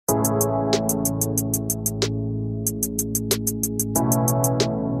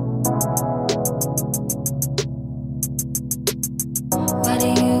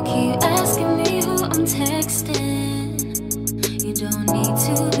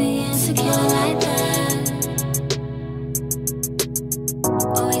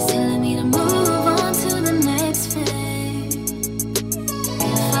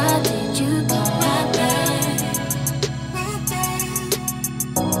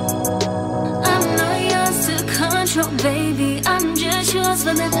just yours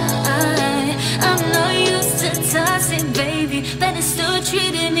for the night. I'm not used to tossing, baby, but it's still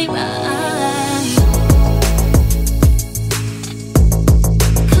treating me right.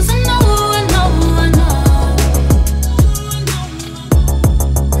 Cause I know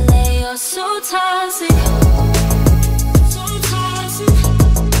that you're so toxic.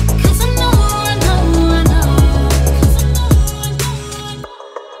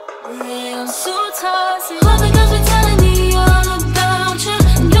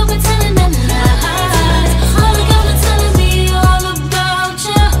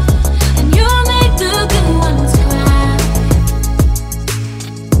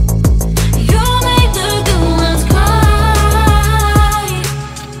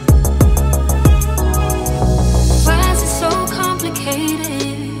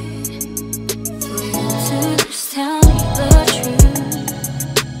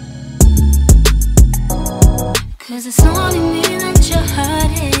 Cause it's only me that you're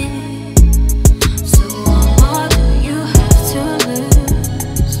hurting. So what more do you have to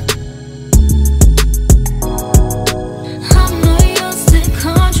lose? I'm not yours to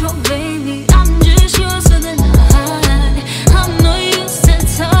control, baby, I'm just yours for the night. I'm not used to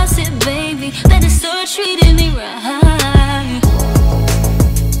toss it, baby, then it's still treating me right.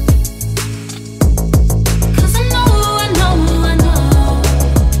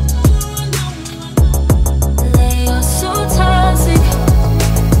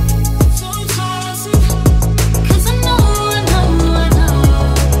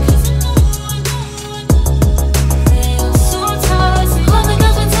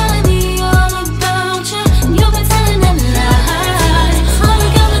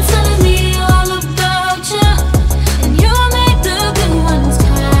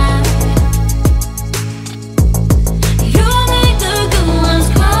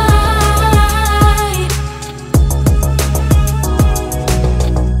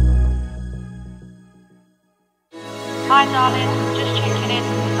 Hi darling, just checking in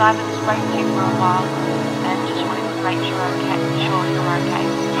because I haven't spoken to you for a while and just wanted to make sure you're okay.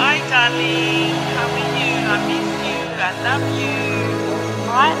 Hi darling, how are you? I miss you, I love you.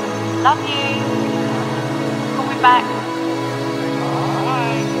 Alright, love you. Call me back.